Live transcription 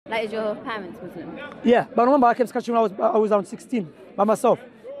Like, is your parents Muslim? Yeah, but remember I came to country when I was around 16 by myself.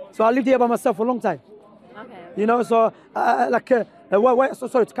 So I lived here by myself for a long time. Okay. You know, so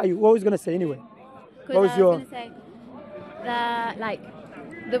sorry to cut you. What was you gonna say anyway? Because I was gonna say that, like,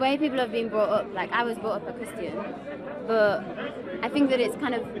 the way people have been brought up, like I was brought up a Christian, but I think that it's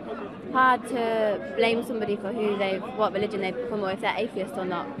kind of hard to blame somebody for what religion they've become, or if they're atheist or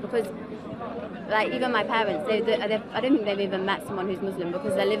not, because like even my parents, I don't think they've even met someone who's Muslim,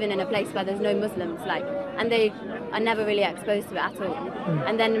 because they're living in a place where there's no Muslims, like, and they are never really exposed to it at all.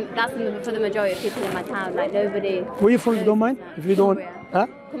 And then that's for the majority of people in my town, like nobody. Where are you from? If you don't mind, if you don't. Huh?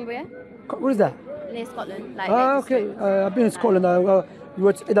 Cumbria. What is that? Near Scotland. Like, okay. I've been in Scotland. We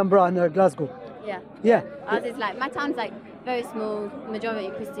went to Edinburgh and Glasgow. Yeah. Yeah. Ours is like, my town's like very small, majority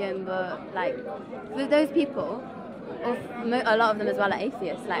Christian, but like for those people, a lot of them as well are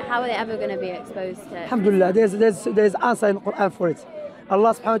atheists. Like, how are they ever going to be exposed to? Alhamdulillah, there's answer in the Quran for it.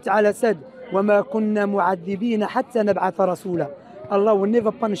 Allah subhanahu wa ta'ala said, وَمَا كُنَّا مُعَذِّبِينَ حَتَّى نَبْعَثَ رَسُولًا. Allah will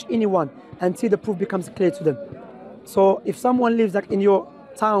never punish anyone until the proof becomes clear to them. So if someone lives like in your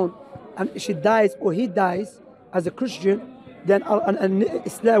town and she dies or he dies as a Christian, then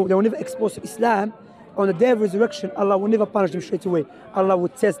Islam, they will never expose to Islam. On the day of resurrection, Allah will never punish them straight away. Allah will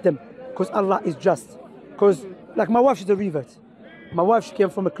test them, because Allah is just. Because like my wife, she's a revert. My wife, she came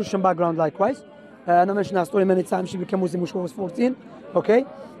from a Christian background likewise. And I mentioned that story many times. She became Muslim when she was 14. Okay?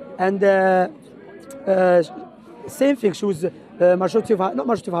 And same thing, she was not majority of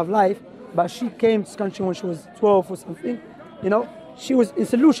her life, but she came to this country when she was 12 or something. You know, she was in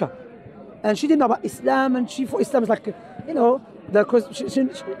St. Lucia. And she didn't know about Islam, and she thought Islam was like, you know, because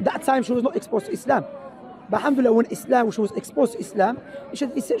that time she was not exposed to Islam. But alhamdulillah, when she was exposed to Islam,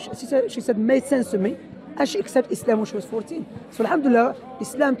 she said, made sense to me, and she accepted Islam when she was 14. So alhamdulillah,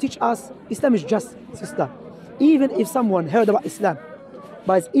 Islam teach us, Islam is just, sister. Even if someone heard about Islam,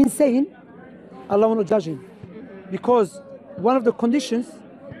 but is insane, Allah will not judge him. Because one of the conditions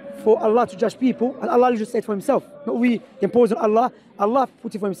for Allah to judge people, and Allah just said for himself, not we impose on Allah, Allah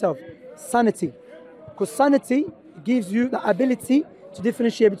put it for himself, sanity. Because sanity gives you the ability to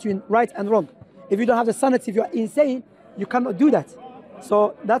differentiate between right and wrong. If you don't have the sanity, if you are insane, you cannot do that.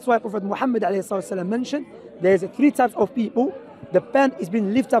 So that's why Prophet Muhammad ﷺ mentioned there's 3 types of people. The pen is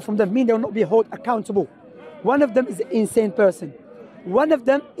being lifted up from them, meaning they will not be held accountable. One of them is an insane person. One of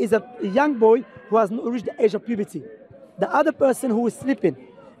them is a young boy who has not reached the age of puberty. The other person who is sleeping.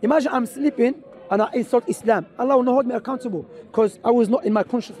 Imagine I'm sleeping and I insult Islam. Allah will not hold me accountable because I was not in my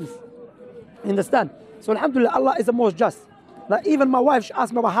consciousness. You understand? So alhamdulillah, Allah is the most just. Like even my wife, she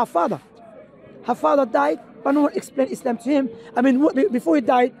asked me about her father. Her father died, but no one explained Islam to him. I mean, before he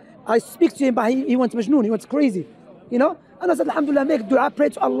died, I speak to him, but he went majnoon, he went crazy. You know? And I said, alhamdulillah, make dua, pray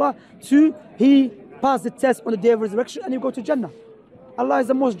to Allah he pass the test on the day of resurrection and you go to Jannah. Allah is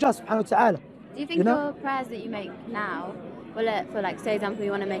the most just, subhanahu wa ta'ala. Do you think your prayers that you make now, for like, say example, you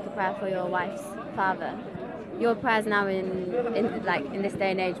want to make a prayer for your wife's father, your prayers now in this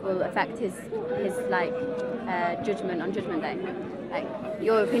day and age will affect his judgment on Judgment Day? Like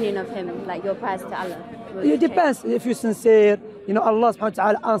your opinion of him, like your prayers to Allah? It depends if you're sincere. You know, Allah subhanahu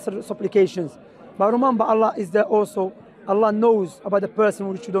wa ta'ala answers supplications. But remember, Allah is there also. Allah knows about the person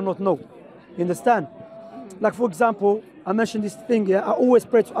which you do not know. You understand? Like for example, I mentioned this thing here. I always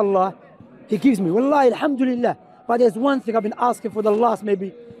pray to Allah. He gives me. Wallahi, alhamdulillah. But there's one thing I've been asking for the last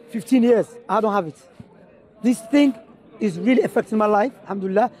maybe 15 years. I don't have it. This thing is really affecting my life.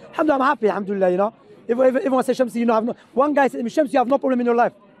 Alhamdulillah. Alhamdulillah, I'm happy. Alhamdulillah, you know. If everyone says, Shamsi, you know, one guy said to me, Shamsi, you have no problem in your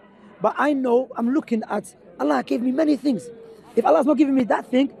life. But I know, I'm looking at, Allah gave me many things. If Allah's not giving me that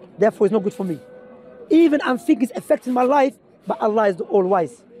thing, therefore it's not good for me. Even I'm thinking it's affecting my life, but Allah is the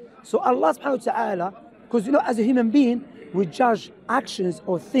all-wise. So Allah subhanahu wa ta'ala, because you know, as a human being, we judge actions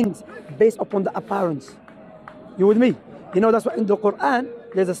or things based upon the appearance. You with me? You know, that's why in the Quran,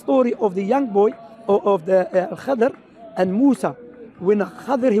 there's a story of the young boy, of the Khadr and Musa. When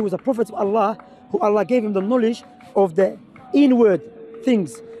Khadr, he was a prophet of Allah, who Allah gave him the knowledge of the inward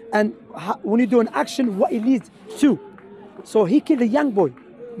things. And when you do an action, what it leads to. So he killed a young boy.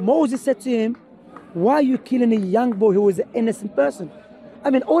 Moses said to him, why are you killing a young boy who is an innocent person?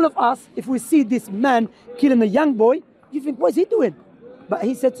 I mean, all of us, if we see this man killing a young boy, you think, what is he doing? But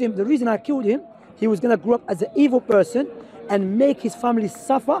he said to him, the reason I killed him, he was going to grow up as an evil person and make his family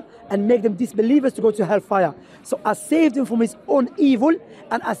suffer and make them disbelievers to go to hellfire. So I saved him from his own evil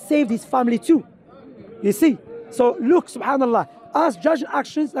and I saved his family too. You see? So look, subhanallah, us judging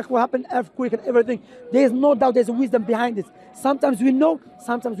actions like what happened, earthquake and everything, there's no doubt there's a wisdom behind it. Sometimes we know,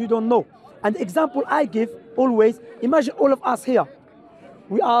 sometimes we don't know. And the example I give always, imagine all of us here.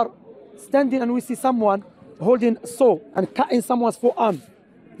 We are standing and we see someone holding a saw and cutting someone's forearm.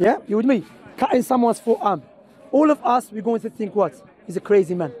 Yeah, you with me? Cutting someone's forearm. All of us, we're going to think what? He's a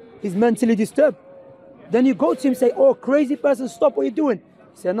crazy man. He's mentally disturbed. Then you go to him and say, oh, crazy person, stop what you're doing.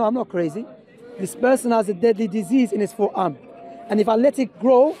 He said, no, I'm not crazy. This person has a deadly disease in his forearm. And if I let it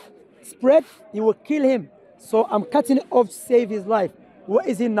grow, spread, it will kill him. So I'm cutting it off to save his life. What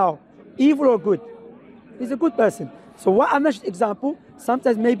is he now? Evil or good? He's a good person. So what I mentioned example,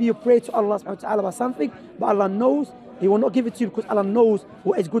 sometimes maybe you pray to Allah subhanahu wa ta'ala about something, but Allah knows He will not give it to you because Allah knows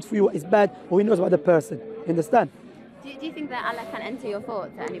what is good for you, what is bad, or He knows about the person. You understand? Do you think that Allah can enter your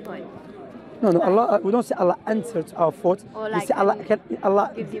thoughts at any point? No, Allah. We don't say Allah enters our thoughts. Or like we say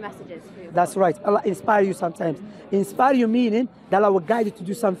Allah gives you messages for your That's right. Allah inspire you sometimes. Inspire you meaning that Allah will guide you to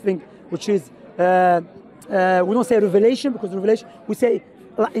do something which is we don't say revelation because revelation we say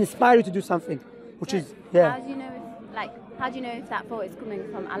Allah inspire you to do something, which is How do you know if that thought is coming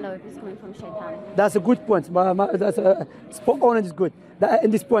from Allah or if it's coming from Shaitan? That's a good point. That's spot on and is good. In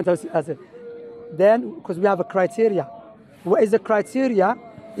this point, I said. Then, because we have a criteria. What is the criteria?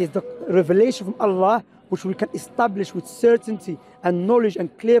 Is the revelation from Allah, which we can establish with certainty and knowledge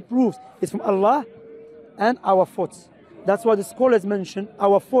and clear proofs, is from Allah, and our thoughts. That's why the scholars mention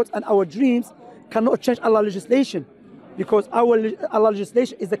our thoughts and our dreams cannot change Allah's legislation, because our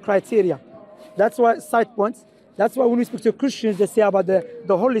legislation is the criteria. That's why, side points, that's why when we speak to Christians, they say about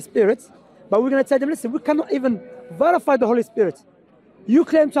the Holy Spirit, but we're going to tell them, listen, we cannot even verify the Holy Spirit. You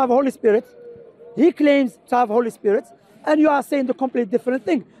claim to have a Holy Spirit, he claims to have Holy Spirit, and you are saying the completely different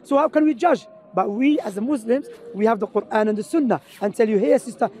thing. So how can we judge? But we as the Muslims, we have the Quran and the Sunnah, and tell you, here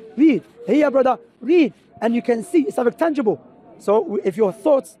sister, read, here brother, read, and you can see it's something tangible. So if your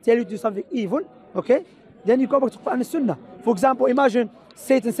thoughts tell you to do something evil, okay, then you go back to Quran and Sunnah. For example, imagine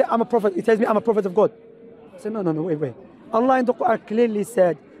Satan said, I'm a prophet, he tells me I'm a prophet of God. I say, no, wait. Allah in the Quran clearly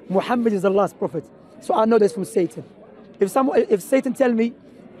said, Muhammad is the last prophet. So I know that's from Satan. If Satan tell me,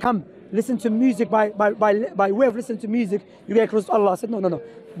 come, listen to music by way of listening to music, you get close to Allah. I said, no.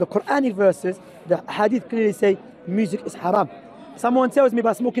 The Quranic verses, the hadith clearly say music is haram. Someone tells me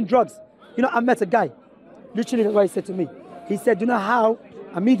about smoking drugs. You know, I met a guy. Literally, that's what he said to me. He said, you know how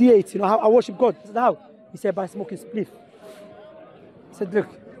I mediate, you know how I worship God? I said, how? He said, by smoking spliff. I said,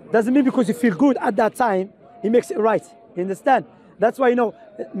 look, doesn't mean because you feel good at that time, he makes it right. You understand? That's why, you know,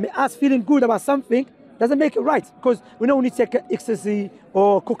 us feeling good about something doesn't make it right, because we know when you take ecstasy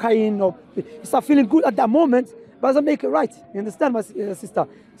or cocaine or you start feeling good at that moment, but doesn't make it right. You understand, my sister?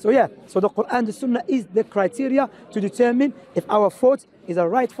 So yeah, so the Quran, the Sunnah is the criteria to determine if our thought is a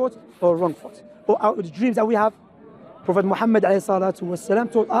right thought or a wrong thought, or the dreams that we have. Prophet Muhammad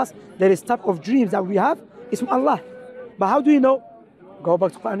ﷺ told us there is type of dreams that we have is from Allah. But how do you know? Go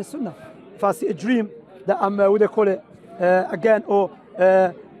back to Quran and Sunnah. If I see a dream that I'm, what do they call it, again, or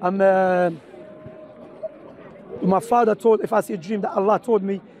I'm. My father told, if I see a dream that Allah told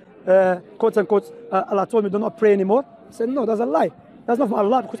me, quote unquote, Allah told me do not pray anymore. I said, no, that's a lie. That's not from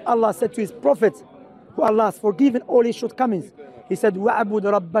Allah, because Allah said to His Prophet, who Allah has forgiven all his shortcomings. He said, وَعْبُدْ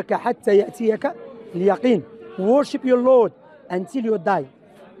رَبَّكَ حَتَّى يَأْتِيَكَ الْيَقِينَ. Worship your Lord until you die.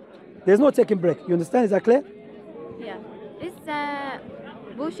 There's no taking break. You understand? Is that clear? Yeah.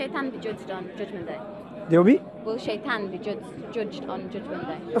 Will Shaitan be judged on Judgment Day? There will be? Will Shaitan be judged on Judgment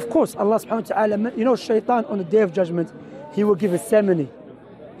Day? Of course, Allah subhanahu wa ta'ala, you know, Shaitan on the Day of Judgment, he will give a ceremony.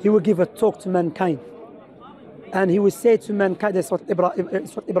 He will give a talk to mankind. And he will say to mankind, that's what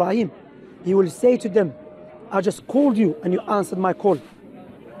Ibrahim, he will say to them, I just called you and you answered my call.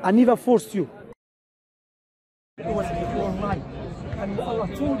 I never forced you. It was your right. And Allah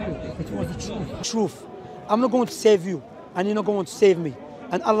told you it was the truth. I'm not going to save you and you're not going to save me.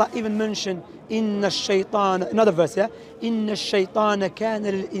 And Allah even mentioned, Inna shaytan, another verse, yeah? Inna shaytana kana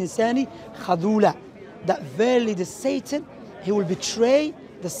lil insani khadula. That verily the Satan, he will betray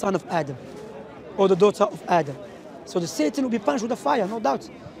the son of Adam or the daughter of Adam. So the Satan will be punished with the fire, no doubt.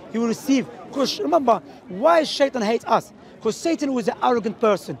 He will receive. Because remember, why Shaitan hates us? Because Satan was an arrogant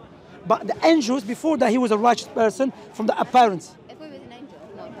person. But the angels, before that, he was a righteous person from the appearance. If he was an angel,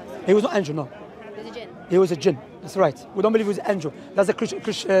 not a person. He was not an angel, no. He was a jinn. He was a jinn, that's right. We don't believe he was an angel. That's a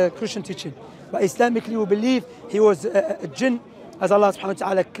Christian teaching. But Islamically, we believe he was a jinn, as Allah subhanahu wa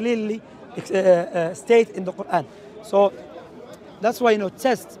ta'ala clearly state in the Quran. So that's why, you know,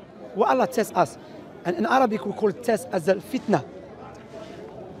 test, what Allah tests us. And in Arabic, we call test as al-fitna.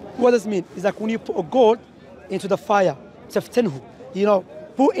 What does it mean? It's like when you put a gold into the fire, taftanhu, you know,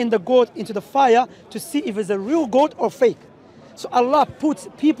 put in the gold into the fire to see if it's a real gold or fake. So Allah puts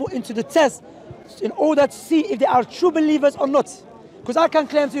people into the test in order to see if they are true believers or not. Because I can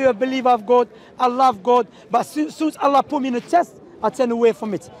claim to you a believer of God, I love God, but as soon as Allah put me in a test, I turn away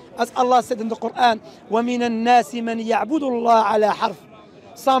from it. As Allah said in the Quran, وَمِنَ النَّاسِ مَنْ يَعْبُدُ اللَّهَ عَلَى حَرْفٍ.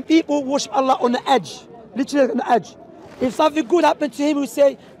 Some people worship Allah on the edge, literally on the edge. If something good happened to him, he will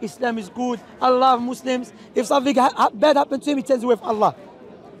say, Islam is good, I love Muslims. If something bad happened to him, he turns away from Allah.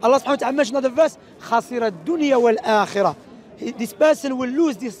 Allah subhanahu wa ta'ala mentioned another verse, خَاسِرَ الدُّنْيَا وَالْآخِرَةِ. This person will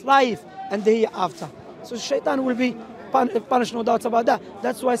lose this life and the hereafter. So shaitan will be punished, no doubt about that.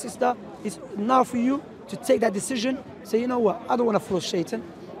 That's why, sister, it's now for you to take that decision. Say, you know what, I don't want to follow shaitan.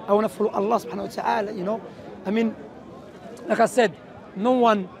 I want to follow Allah subhanahu wa ta'ala, you know. I mean, like I said, no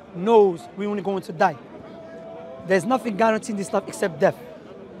one knows when we're going to die. There's nothing guaranteed in this life except death.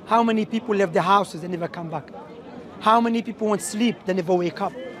 How many people left their houses and never come back? How many people won't sleep, they never wake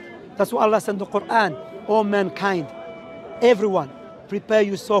up? That's what Allah said in the Quran. All mankind, everyone, prepare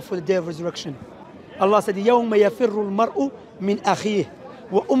yourself for the day of resurrection. Allah said, يَوْمَ يَفِرُّ الْمَرْءُ مِنْ أَخِيهِ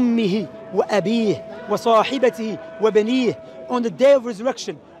وَأُمِّهِ وَأَبِيهِ وَصَاحِبَتِهِ وَبَنِيهِ. On the day of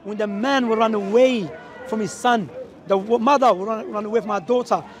resurrection, when the man will run away from his son, the mother will run away from her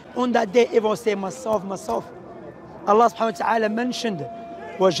daughter. On that day, everyone will say, myself, myself. Allah subhanahu wa ta'ala mentioned,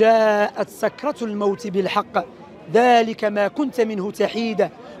 وَجَاءَتْ سَكْرَةُ الْمَوْتِ بِالْحَقِّ ذَلِكَ مَا كُنْتَ مِنْهُ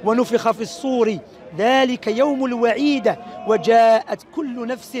تَحِيدًا وَنُفِخَ فِي الصُّورِ ذلك يوم الوعيد وجاءت كل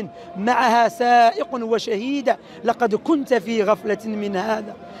نفس معها سائق وشهيد لقد كنت في غفلة من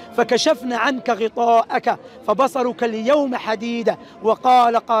هذا فكشفنا عنك غطاءك فبصرك اليوم حديد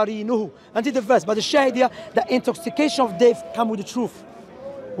وقال قارينه. Until the verse, but the shahid here, the intoxication of death comes with the truth.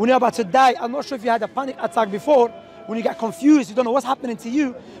 When you're about to die, I'm not sure if you had a panic attack before, when you get confused, you don't know what's happening to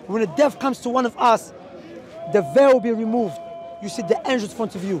you. When the death comes to one of us, the veil will be removed. You see the angels in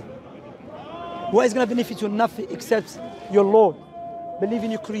front of you. What is going to benefit you? Nothing except your Lord. Believe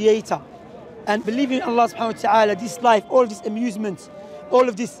in your Creator. And believe in Allah subhanahu wa ta'ala. This life, all these amusements, all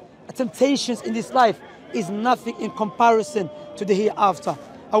of these temptations in this life is nothing in comparison to the hereafter.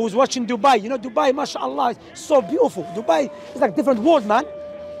 I was watching Dubai. You know, Dubai, mashallah, is so beautiful. Dubai is like a different world, man.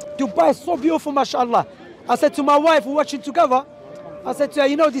 Dubai is so beautiful, mashallah. I said to my wife, we're watching together, I said to her,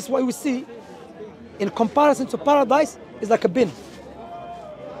 you know, this is what we see. In comparison to paradise, it's like a bin.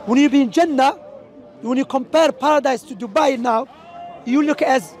 When you be in Jannah, when you compare paradise to Dubai now, you look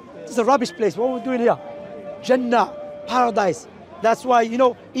as this is a rubbish place. What are we doing here? Jannah, paradise. That's why, you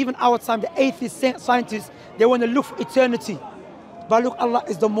know, even our time, the atheist scientists, they want to look for eternity. But look, Allah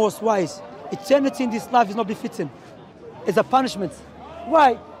is the most wise. Eternity in this life is not befitting. It's a punishment.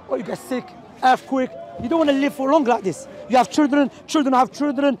 Why? Oh, you get sick, earthquake. You don't want to live for long like this. You have children, children have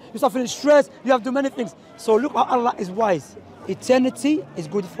children, you suffer in stress, you have to do many things. So look how Allah is wise. Eternity is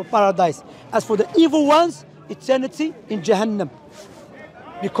good for paradise. As for the evil ones, eternity in Jahannam.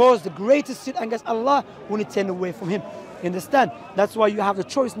 Because the greatest sin against Allah when you turn away from Him. You understand? That's why you have the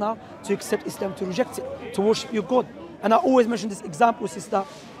choice now to accept Islam, to reject it, to worship your God. And I always mention this example, sister.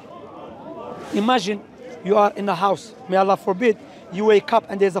 Imagine you are in a house, may Allah forbid, you wake up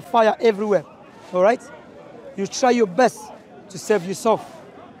and there's a fire everywhere. All right? You try your best to save yourself.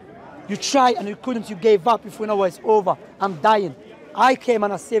 You try and you couldn't, you gave up before you know it's over. I'm dying. I came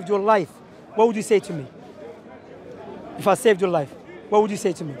and I saved your life. What would you say to me? If I saved your life, what would you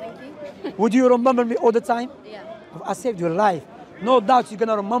say to me? Thank you. Would you remember me all the time? Yeah. I saved your life. No doubt you're going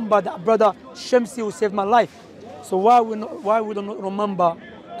to remember that brother Shamsi who saved my life. So why would not remember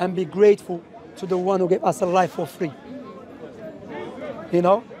and be grateful to the one who gave us a life for free? You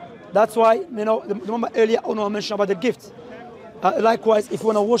know? That's why, you know, remember earlier on I mentioned about the gift. Likewise, if you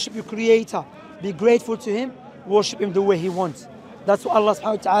want to worship your Creator, be grateful to Him, worship Him the way He wants. That's what Allah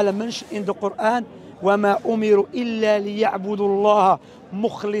subhanahu wa ta'ala mentioned in the Quran. وَمَا أُمِرُوا إِلَّا لِيَعْبُدُوا اللَّهَ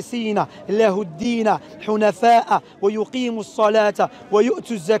مُخْلِصِينَ لَهُ الدِّينَ حُنَفَاءَ وَيُقِيمُوا الصَّلَاةَ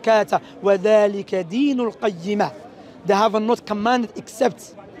وَيُؤْتُوا الزَّكَاةَ وَذَلِكَ دِينُ الْقَيِّمَةِ. They have not commanded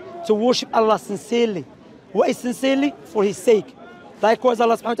except to worship Allah sincerely. What is sincerely? For His sake. Likewise,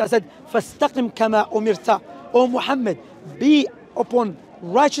 Allah subhanahu wa ta'ala said, فَاسْتَقِمْ كَمَا أُمِرْتَ. O Muhammad, be upon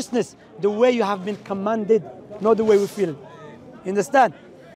righteousness the way you have been commanded, not the way we feel. You understand?